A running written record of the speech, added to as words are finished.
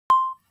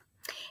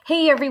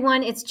Hey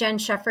everyone, it's Jen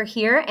Sheffer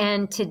here,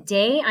 and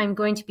today I'm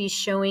going to be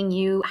showing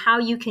you how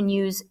you can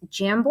use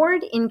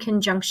Jamboard in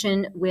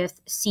conjunction with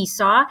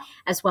Seesaw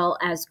as well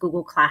as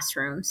Google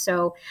Classroom.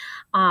 So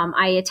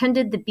I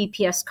attended the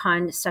BPS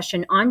Con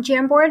session on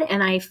Jamboard,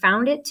 and I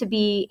found it to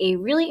be a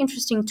really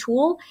interesting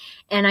tool.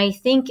 And I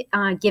think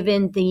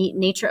given the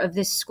nature of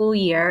this school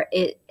year,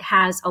 it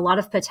has a lot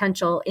of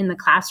potential in the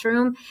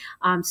classroom,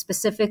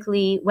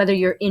 specifically whether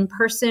you're in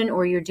person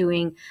or you're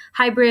doing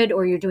hybrid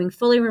or you're doing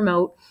fully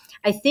remote.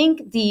 I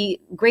think the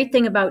great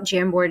thing about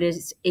Jamboard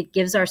is it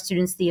gives our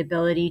students the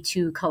ability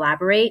to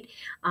collaborate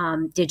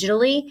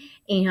digitally.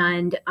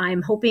 And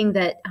I'm hoping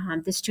that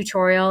this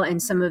tutorial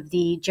and some of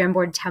the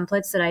Jamboard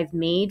templates that I've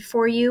made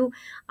for you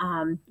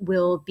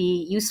will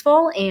be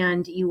useful,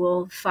 and you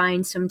will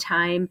find some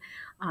time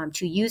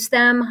to use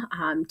them,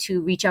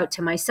 to reach out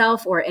to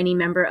myself or any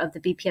member of the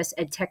BPS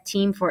EdTech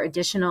team for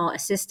additional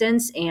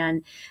assistance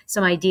and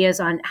some ideas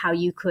on how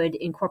you could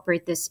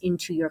incorporate this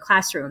into your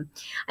classroom.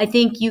 I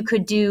think you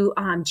could do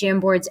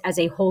Jamboards as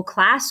a whole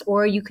class,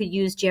 or you could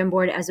use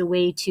Jamboard as a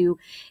way to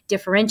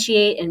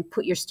differentiate and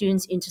put your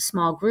students into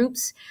small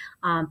groups.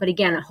 But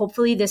again,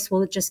 hopefully this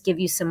will just give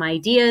you some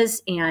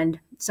ideas, and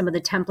some of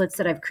the templates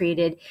that I've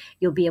created,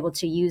 you'll be able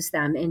to use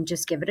them and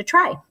just give it a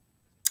try.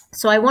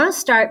 So I want to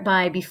start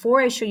by,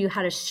 before I show you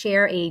how to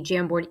share a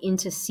Jamboard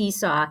into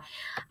Seesaw,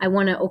 I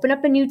want to open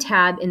up a new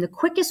tab, and the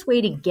quickest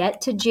way to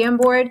get to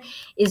Jamboard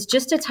is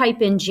just to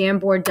type in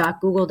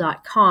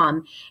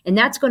jamboard.google.com, and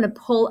that's going to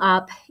pull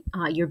up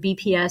your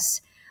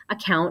BPS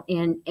account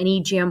and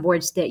any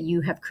Jamboards that you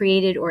have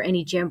created or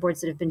any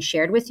Jamboards that have been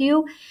shared with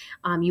you.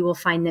 You will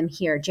find them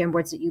here,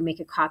 Jamboards that you make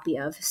a copy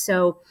of.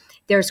 So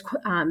there's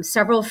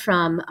several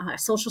from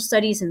social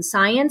studies and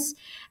science,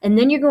 and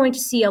then you're going to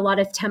see a lot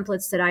of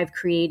templates that I've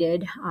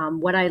created.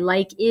 What I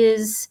like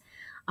is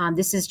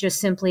this is just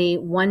simply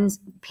one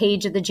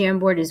page of the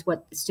Jamboard is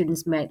what the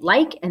students might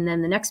like, and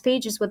then the next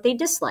page is what they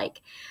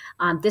dislike.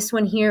 This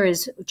one here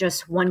is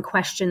just one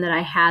question that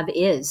I have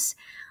is.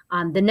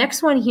 The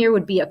next one here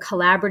would be a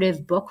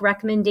collaborative book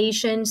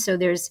recommendation. So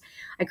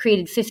I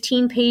created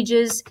 15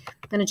 pages.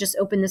 I'm going to just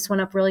open this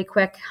one up really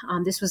quick.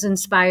 This was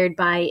inspired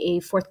by a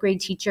fourth grade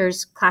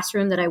teacher's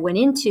classroom that I went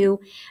into,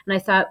 and I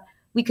thought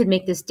we could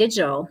make this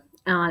digital.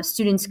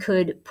 Students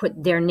could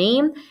put their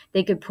name.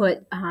 They could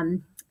put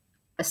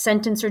a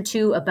sentence or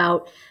two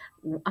about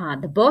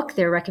the book,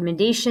 their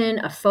recommendation,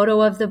 a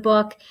photo of the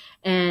book,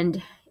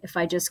 and if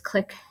I just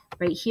click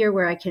right here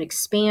where I can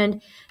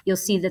expand, you'll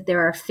see that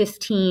there are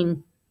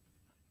 15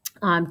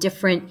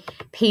 different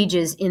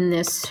pages in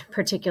this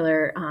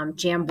particular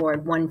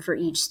Jamboard, one for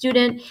each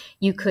student.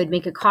 You could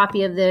make a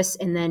copy of this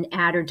and then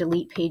add or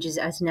delete pages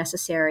as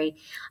necessary.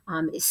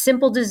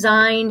 Simple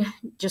design,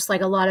 just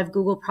like a lot of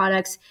Google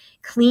products,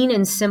 clean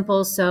and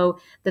simple so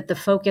that the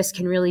focus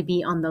can really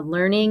be on the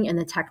learning and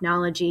the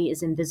technology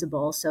is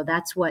invisible. So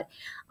that's what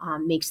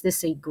makes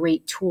this a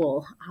great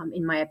tool,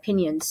 in my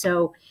opinion.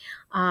 So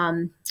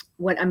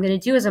what I'm going to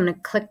do is I'm going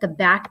to click the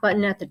back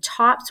button at the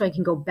top so I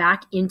can go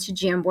back into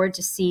Jamboard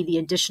to see the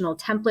additional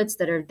templates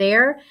that are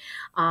there.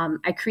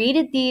 I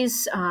created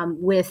these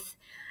with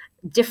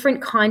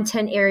different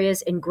content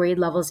areas and grade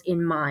levels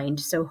in mind.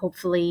 So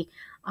hopefully,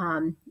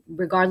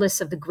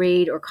 regardless of the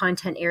grade or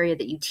content area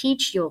that you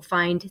teach, you'll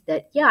find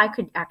that, yeah, I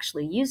could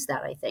actually use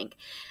that, I think.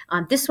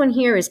 This one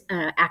here is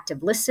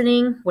active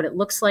listening, what it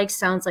looks like,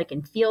 sounds like,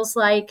 and feels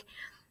like.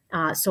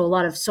 So a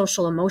lot of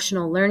social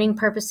emotional learning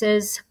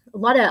purposes, a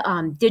lot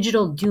of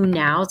digital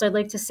do-nows, I'd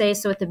like to say.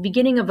 So at the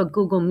beginning of a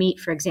Google Meet,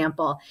 for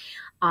example,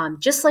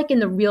 just like in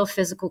the real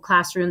physical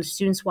classroom, the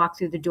students walk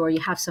through the door, you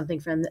have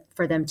something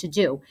for them to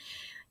do.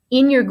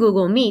 In your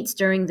Google Meets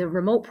during the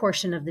remote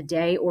portion of the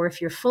day, or if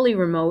you're fully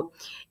remote,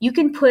 you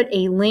can put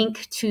a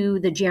link to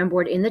the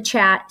Jamboard in the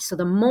chat. So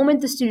the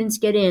moment the students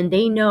get in,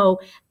 they know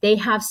they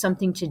have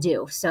something to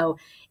do. So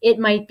it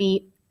might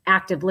be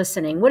active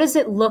listening. What does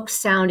it look,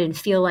 sound, and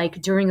feel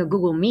like during a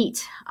Google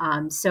Meet?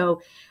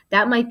 So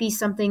that might be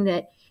something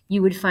that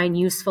you would find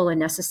useful and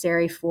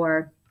necessary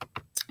for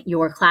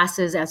your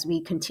classes as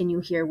we continue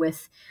here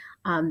with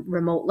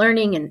remote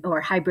learning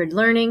or hybrid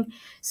learning.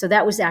 So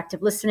that was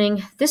active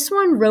listening. This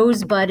one,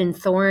 Rosebud and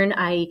Thorn,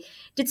 I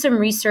did some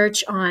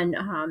research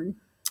on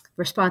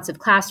responsive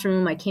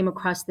classroom. I came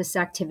across this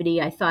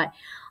activity. I thought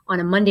on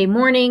a Monday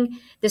morning,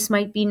 this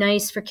might be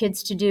nice for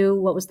kids to do.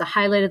 What was the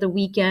highlight of the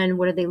weekend?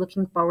 What are they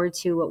looking forward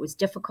to? What was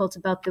difficult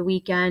about the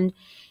weekend?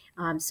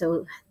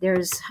 So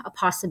there's a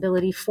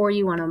possibility for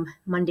you on a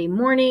Monday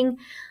morning.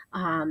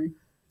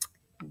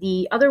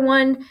 The other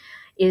one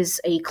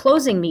is a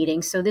closing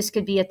meeting. So this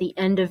could be at the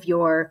end of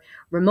your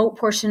remote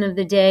portion of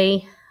the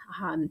day.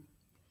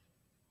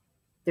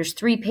 There's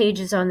 3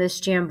 pages on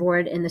this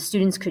Jamboard, and the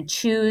students could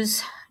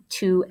choose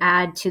to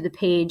add to the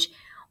page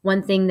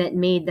one thing that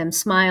made them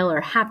smile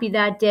or happy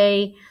that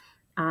day.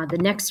 The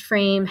next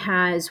frame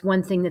has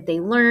one thing that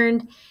they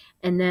learned.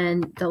 And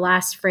then the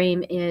last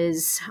frame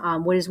is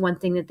what is one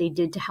thing that they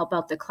did to help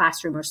out the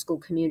classroom or school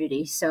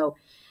community. So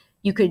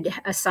you could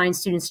assign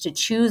students to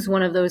choose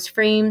one of those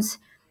frames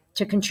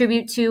to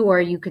contribute to,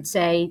 or you could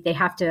say they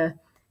have to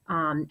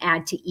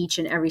add to each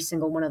and every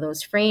single one of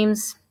those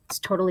frames. It's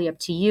totally up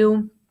to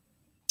you,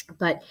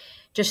 but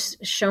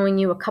just showing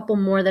you a couple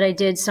more that I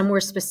did. Some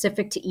were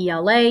specific to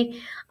ELA.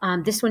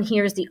 This one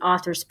here is the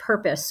author's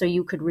purpose. So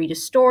you could read a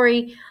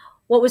story.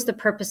 What was the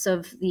purpose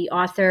of the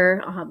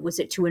author? Was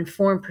it to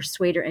inform,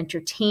 persuade, or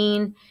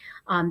entertain?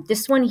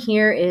 This one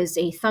here is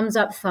a thumbs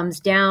up, thumbs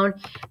down.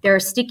 There are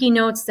sticky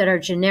notes that are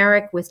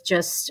generic with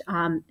just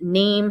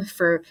name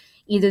for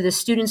either the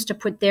students to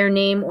put their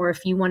name, or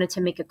if you wanted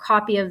to make a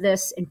copy of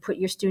this and put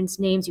your students'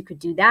 names, you could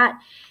do that.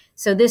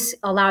 So this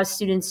allows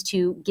students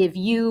to give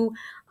you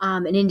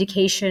an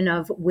indication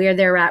of where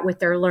they're at with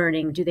their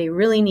learning. Do they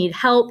really need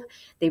help?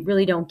 They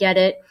really don't get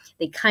it.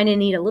 They kind of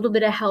need a little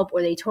bit of help,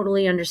 or they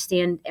totally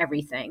understand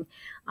everything.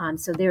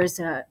 So there's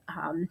a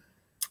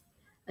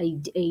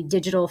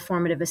digital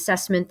formative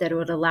assessment that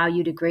would allow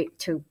you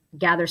to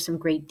gather some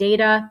great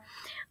data.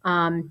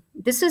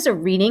 This is a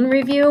reading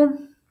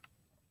review.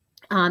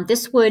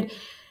 This would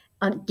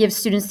give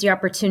students the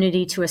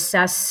opportunity to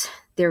assess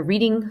their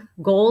reading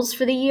goals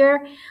for the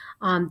year.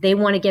 They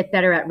want to get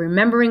better at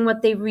remembering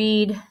what they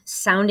read,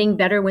 sounding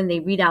better when they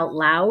read out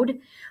loud,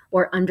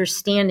 or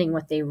understanding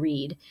what they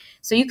read.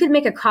 So you could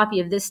make a copy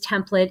of this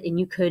template and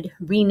you could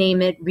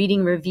rename it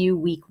Reading Review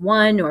Week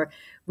 1 or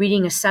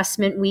Reading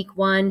Assessment Week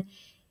 1.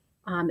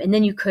 And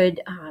then you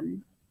could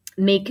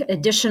make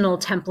additional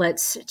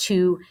templates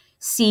to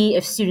see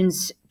if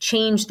students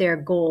change their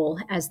goal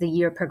as the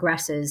year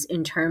progresses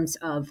in terms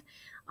of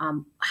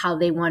how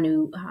they want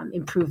to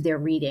improve their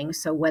reading.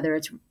 So whether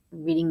it's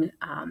reading,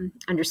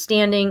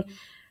 understanding,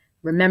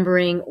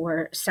 remembering,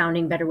 or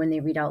sounding better when they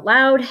read out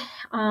loud.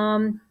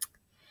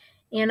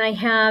 And I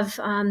have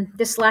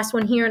this last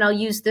one here, and I'll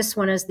use this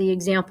one as the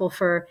example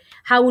for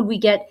how would we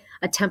get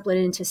a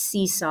template into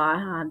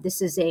Seesaw.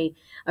 This is a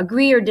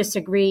agree or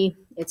disagree.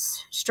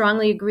 It's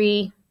strongly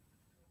agree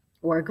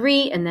or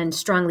agree, and then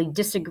strongly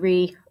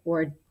disagree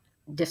or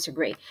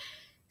disagree.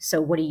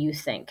 So what do you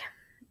think?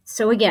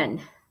 So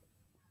again,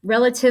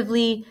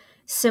 relatively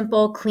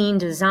simple, clean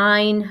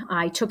design.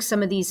 I took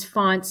some of these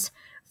fonts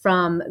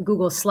from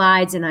Google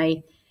Slides and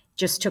I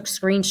just took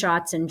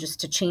screenshots and just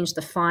to change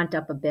the font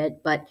up a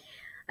bit. But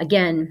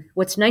again,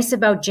 what's nice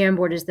about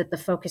Jamboard is that the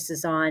focus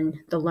is on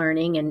the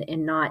learning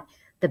and not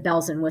the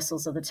bells and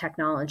whistles of the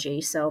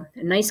technology. So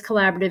a nice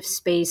collaborative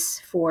space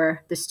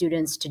for the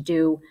students to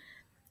do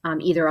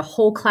either a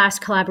whole class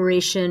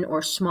collaboration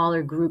or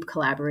smaller group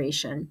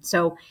collaboration.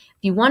 So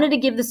if you wanted to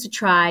give this a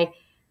try,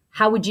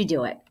 how would you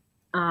do it?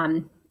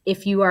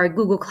 If you are a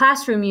Google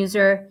Classroom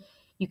user,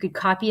 you could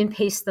copy and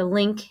paste the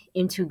link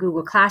into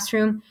Google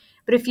Classroom.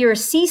 But if you're a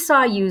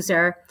Seesaw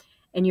user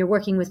and you're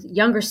working with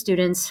younger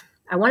students,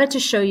 I wanted to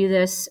show you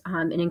this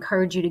and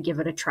encourage you to give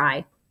it a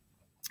try.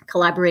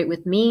 Collaborate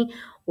with me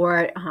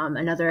or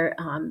another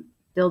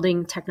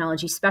building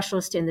technology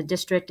specialist in the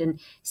district and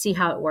see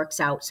how it works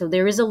out. So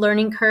there is a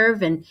learning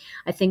curve, and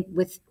I think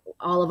with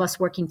all of us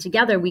working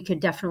together, we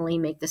could definitely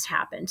make this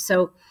happen.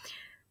 So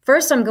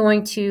first I'm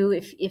going to,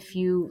 if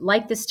you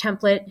like this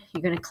template,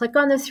 you're going to click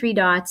on the three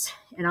dots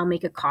and I'll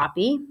make a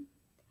copy.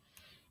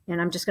 And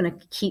I'm just going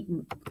to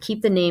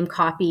keep the name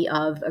copy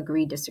of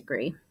agree,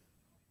 disagree.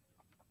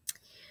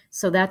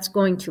 So that's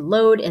going to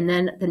load. And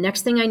then the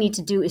next thing I need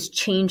to do is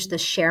change the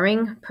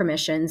sharing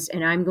permissions.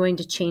 And I'm going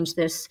to change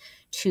this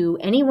to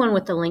anyone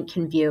with the link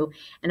can view.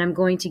 And I'm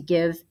going to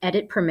give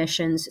edit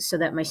permissions so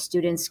that my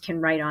students can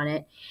write on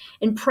it.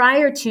 And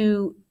prior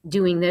to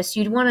doing this,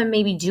 you'd want to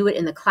maybe do it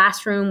in the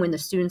classroom when the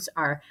students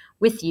are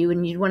with you,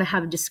 and you'd want to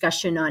have a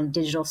discussion on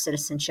digital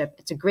citizenship.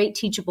 It's a great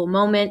teachable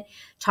moment,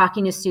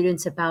 talking to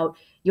students about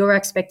your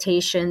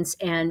expectations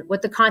and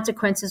what the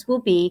consequences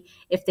will be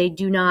if they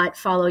do not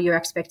follow your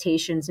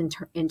expectations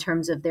in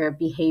terms of their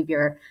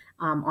behavior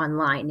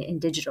online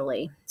and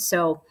digitally.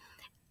 So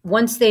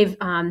once they've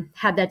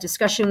had that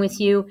discussion with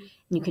you,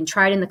 and you can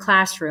try it in the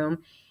classroom,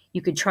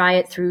 you could try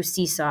it through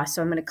Seesaw.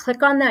 So I'm going to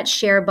click on that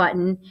share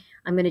button.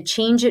 I'm going to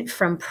change it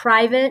from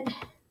private,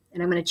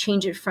 and I'm going to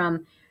change it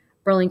from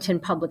Burlington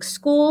Public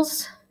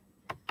Schools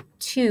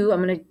to,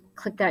 I'm going to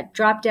click that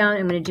drop down.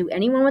 I'm going to do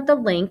anyone with a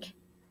link.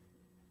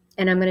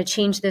 And I'm going to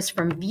change this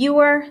from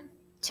viewer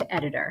to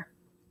editor.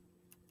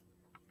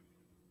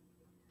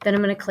 Then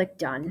I'm going to click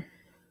done.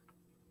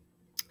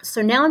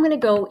 So now I'm going to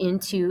go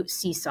into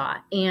Seesaw.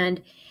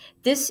 And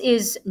this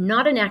is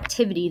not an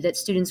activity that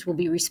students will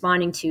be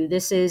responding to.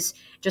 This is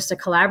just a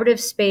collaborative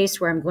space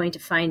where I'm going to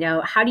find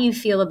out, how do you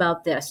feel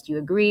about this? Do you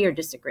agree or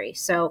disagree?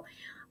 So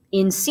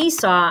in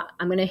Seesaw,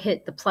 I'm going to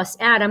hit the plus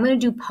add. I'm going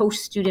to do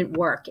post-student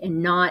work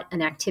and not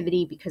an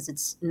activity, because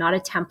it's not a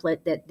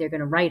template that they're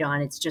going to write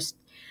on. It's just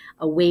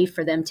a way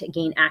for them to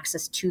gain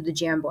access to the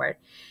Jamboard.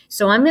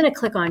 So I'm going to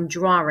click on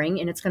drawing,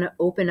 and it's going to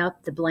open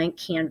up the blank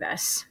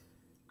canvas.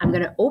 I'm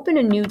going to open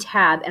a new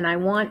tab, and I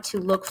want to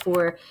look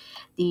for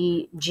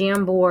the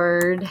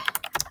Jamboard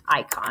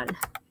icon,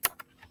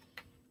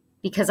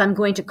 because I'm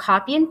going to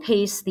copy and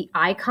paste the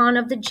icon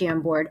of the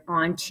Jamboard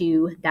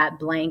onto that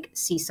blank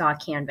Seesaw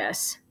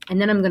canvas. And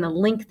then I'm going to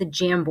link the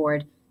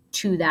Jamboard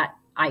to that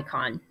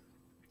icon,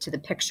 to the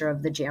picture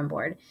of the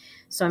Jamboard.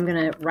 So I'm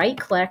going to right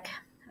click.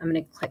 I'm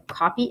going to click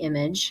copy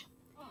image.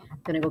 I'm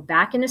going to go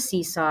back into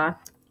Seesaw,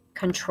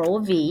 Control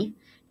V.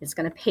 It's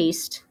going to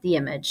paste the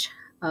image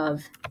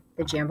of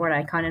the Jamboard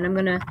icon, and I'm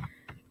going to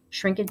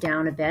shrink it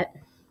down a bit,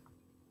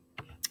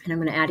 and I'm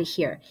going to add it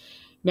here.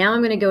 Now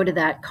I'm going to go to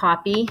that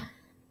copy.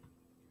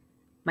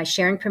 My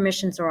sharing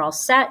permissions are all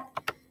set,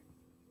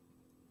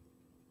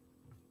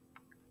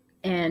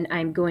 and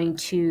I'm going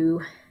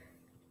to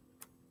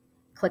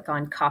click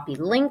on copy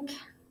link.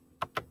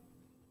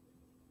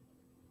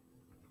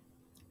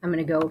 I'm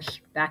going to go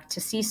back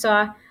to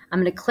Seesaw. I'm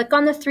going to click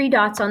on the 3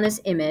 dots on this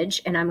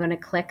image, and I'm going to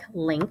click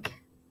link,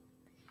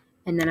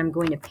 and then I'm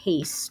going to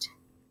paste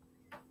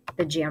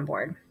the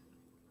Jamboard.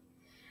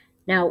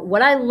 Now,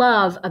 what I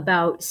love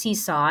about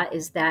Seesaw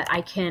is that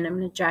I'm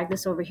going to drag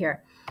this over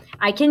here.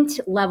 I can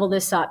level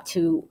this up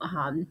to,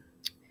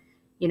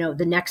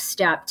 the next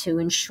step to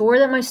ensure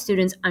that my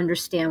students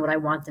understand what I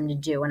want them to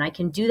do. And I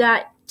can do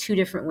that 2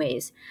 different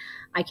ways.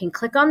 I can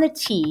click on the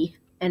T,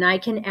 and I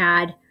can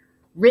add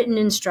written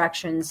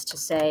instructions to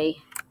say,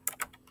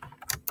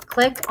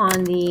 click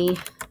on the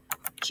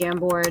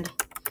Jamboard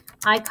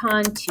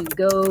icon to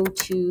go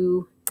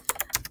to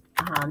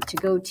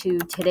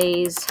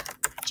today's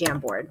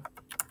Jamboard.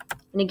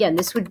 And again,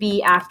 this would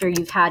be after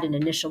you've had an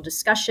initial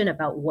discussion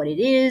about what it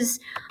is,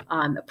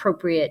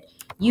 appropriate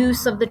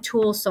use of the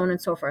tool, so on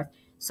and so forth.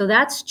 So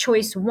that's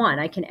choice 1.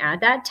 I can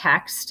add that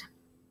text,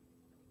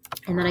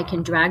 and then I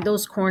can drag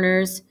those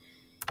corners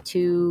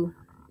to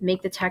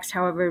make the text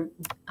however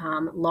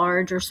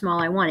large or small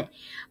I want it.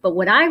 But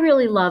what I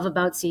really love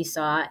about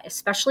Seesaw,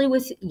 especially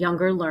with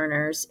younger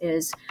learners,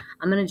 is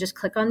I'm going to just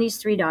click on these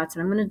 3 dots,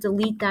 and I'm going to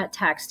delete that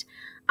text.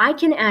 I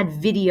can add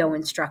video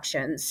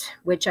instructions,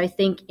 which I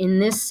think in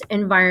this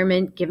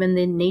environment, given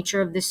the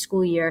nature of this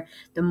school year,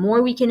 the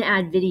more we can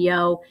add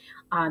video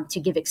to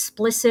give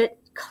explicit,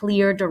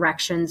 clear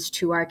directions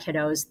to our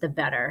kiddos, the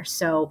better.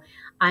 So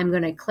I'm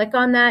going to click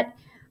on that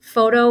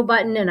photo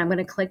button, and I'm going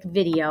to click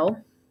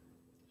video.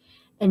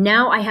 And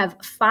now I have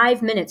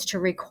 5 minutes to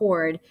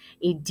record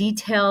a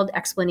detailed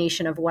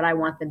explanation of what I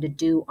want them to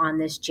do on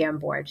this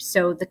Jamboard.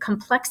 So the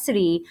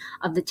complexity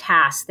of the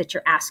tasks that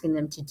you're asking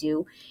them to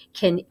do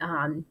can,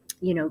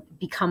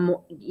 become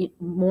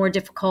more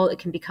difficult. It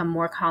can become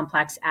more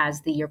complex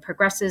as the year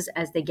progresses,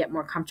 as they get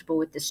more comfortable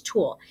with this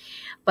tool.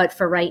 But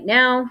for right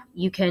now,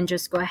 you can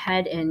just go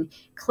ahead and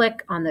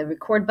click on the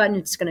record button.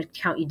 It's going to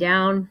count you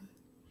down.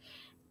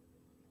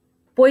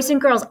 Boys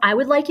and girls, I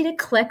would like you to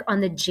click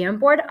on the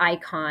Jamboard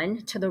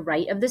icon to the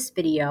right of this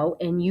video,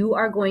 and you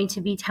are going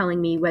to be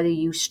telling me whether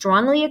you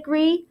strongly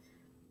agree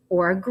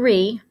or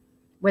agree,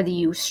 whether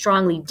you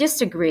strongly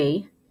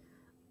disagree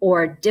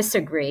or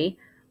disagree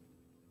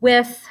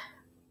with,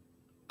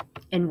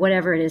 and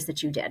whatever it is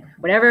that you did.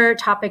 Whatever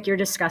topic you're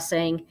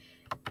discussing,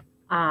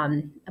 a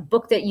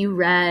book that you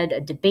read,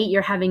 a debate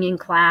you're having in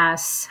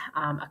class,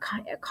 a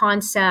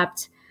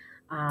concept,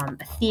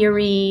 a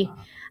theory.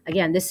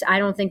 Again, I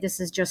don't think this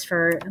is just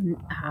for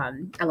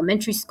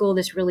elementary school.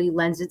 This really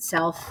lends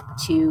itself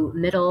to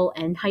middle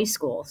and high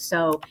school.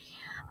 So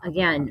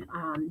again,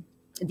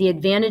 the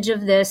advantage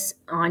of this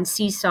on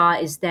Seesaw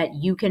is that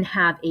you can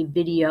have a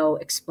video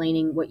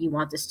explaining what you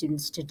want the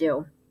students to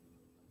do.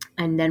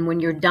 And then when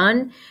you're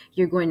done,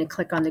 you're going to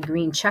click on the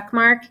green check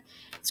mark.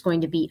 It's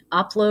going to be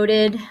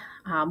uploaded.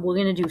 We're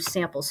going to do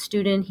sample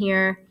student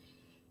here.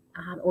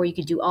 Or you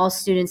could do all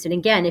students. And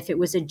again, if it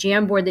was a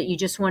Jamboard that you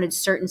just wanted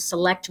certain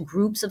select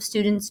groups of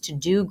students to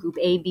do, group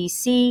A, B,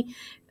 C,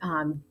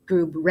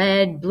 group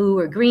red, blue,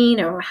 or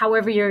green, or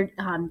however you're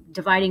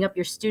dividing up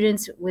your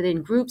students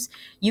within groups,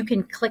 you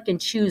can click and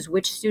choose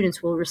which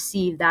students will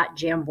receive that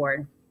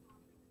Jamboard.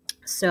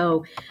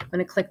 So I'm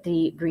going to click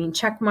the green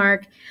check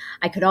mark.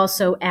 I could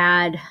also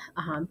add,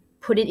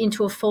 put it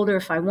into a folder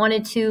if I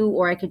wanted to,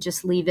 or I could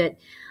just leave it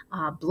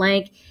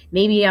blank.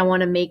 Maybe I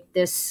want to make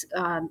this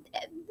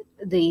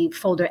the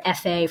folder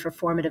FA for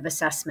formative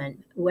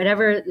assessment.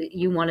 Whatever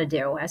you want to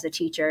do as a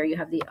teacher, you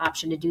have the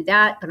option to do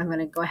that, but I'm going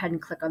to go ahead and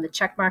click on the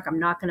check mark. I'm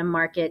not going to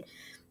mark it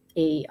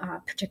a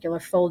particular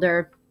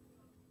folder,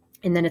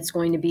 and then it's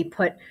going to be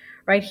put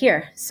right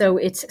here. So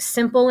it's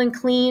simple and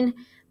clean.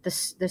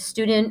 The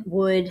student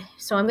would,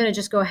 so I'm going to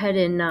just go ahead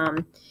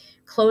and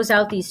close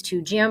out these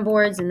 2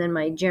 Jamboards and then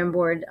my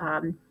Jamboard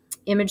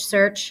image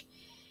search.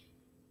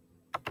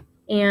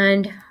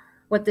 And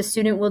what the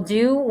student will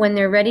do when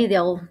they're ready,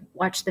 they'll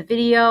watch the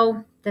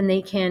video, then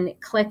they can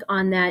click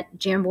on that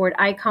Jamboard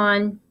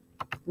icon,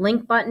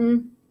 link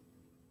button.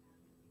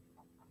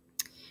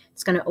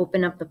 It's going to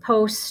open up the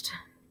post.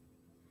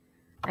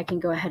 I can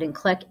go ahead and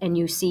click, and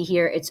you see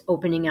here it's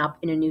opening up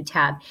in a new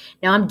tab.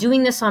 Now I'm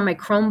doing this on my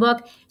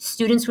Chromebook.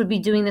 Students would be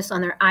doing this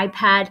on their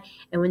iPad,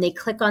 and when they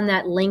click on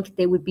that link,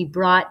 they would be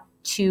brought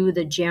to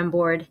the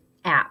Jamboard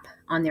app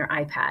on their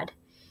iPad.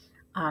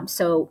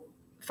 So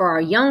for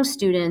our young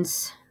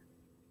students,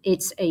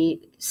 it's a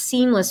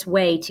seamless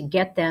way to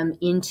get them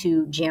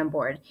into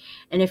Jamboard.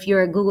 And if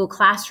you're a Google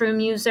Classroom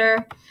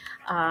user,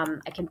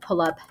 I can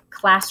pull up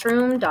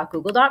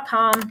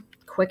classroom.google.com.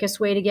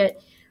 Quickest way to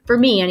get for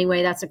me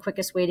anyway, that's the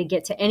quickest way to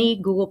get to any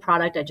Google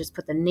product. I just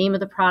put the name of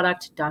the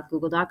product,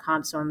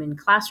 .google.com. So I'm in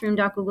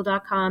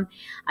classroom.google.com.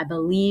 I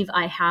believe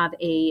I have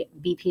a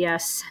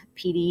BPS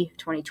PD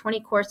 2020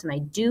 course, and I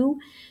do.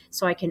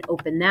 So I can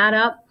open that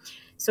up.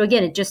 So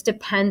again, it just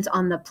depends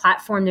on the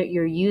platform that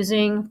you're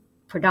using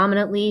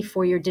predominantly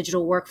for your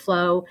digital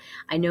workflow.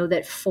 I know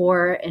that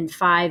 4 and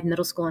 5,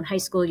 middle school and high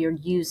school, you're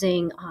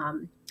using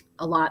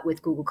a lot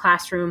with Google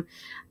Classroom.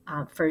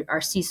 For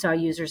our Seesaw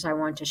users, I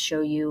want to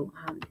show you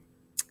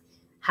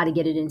how to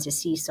get it into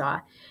Seesaw.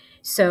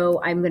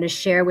 So I'm going to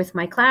share with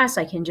my class.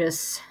 I can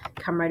just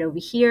come right over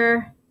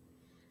here.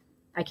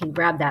 I can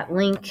grab that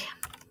link,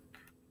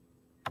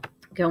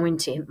 go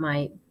into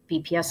my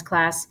BPS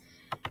class,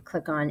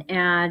 click on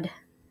add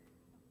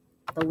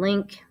the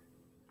link,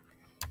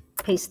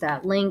 paste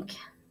that link,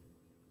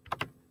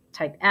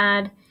 type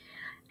add.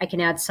 I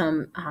can add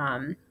some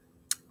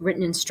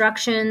written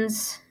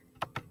instructions.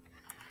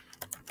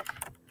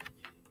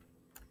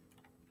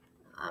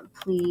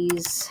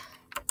 Please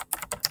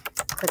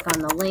click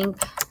on the link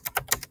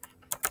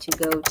to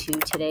go to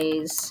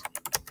today's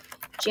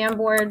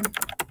Jamboard,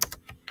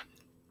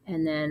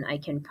 and then I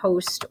can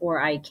post,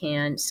 or I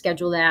can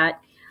schedule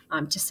that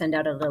to send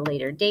out at a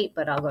later date,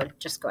 but I'll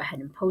just go ahead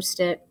and post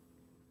it.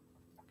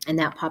 And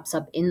that pops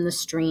up in the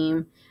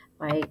stream.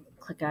 If I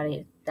click out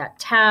of that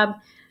tab,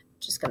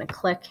 just going to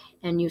click,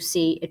 and you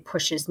see it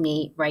pushes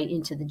me right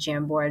into the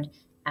Jamboard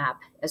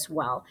app as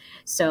well.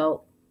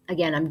 So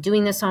again, I'm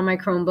doing this on my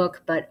Chromebook,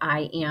 but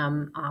I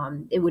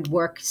am, it would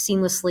work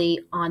seamlessly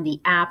on the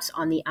apps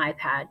on the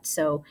iPad.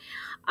 So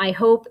I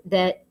hope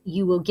that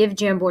you will give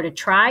Jamboard a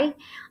try.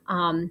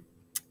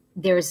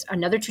 There's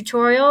another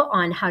tutorial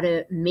on how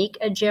to make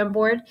a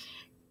Jamboard,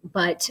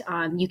 but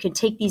you can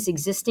take these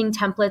existing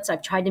templates.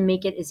 I've tried to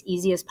make it as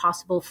easy as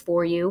possible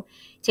for you.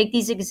 Take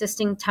these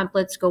existing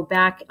templates, go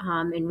back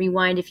and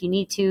rewind if you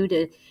need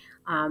to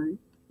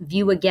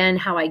view again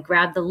how I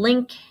grabbed the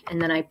link,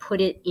 and then I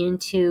put it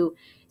into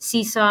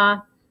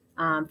Seesaw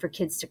for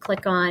kids to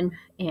click on,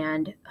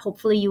 and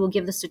hopefully you will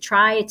give this a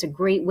try. It's a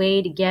great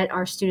way to get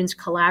our students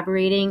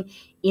collaborating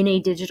in a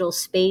digital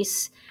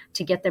space,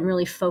 to get them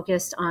really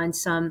focused on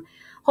some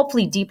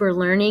hopefully deeper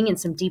learning and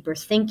some deeper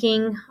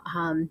thinking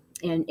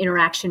and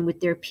interaction with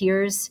their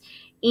peers.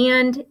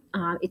 And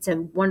it's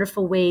a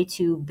wonderful way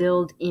to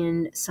build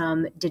in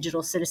some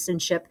digital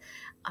citizenship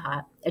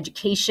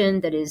education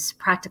that is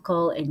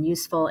practical and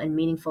useful and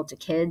meaningful to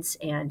kids.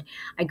 And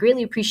I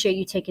greatly appreciate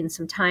you taking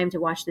some time to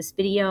watch this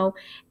video.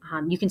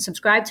 You can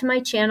subscribe to my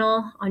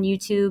channel on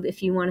YouTube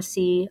if you want to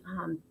see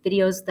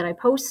videos that I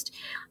post.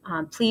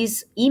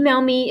 Please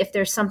email me if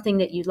there's something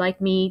that you'd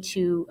like me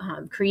to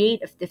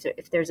create.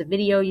 If there's a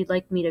video you'd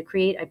like me to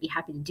create, I'd be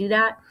happy to do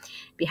that.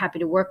 Be happy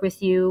to work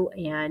with you.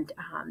 And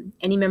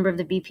any member of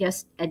the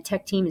BPS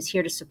EdTech team is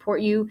here to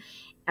support you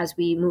as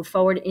we move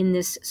forward in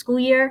this school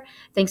year.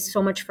 Thanks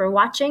so much for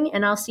watching,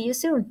 and I'll see you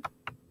soon.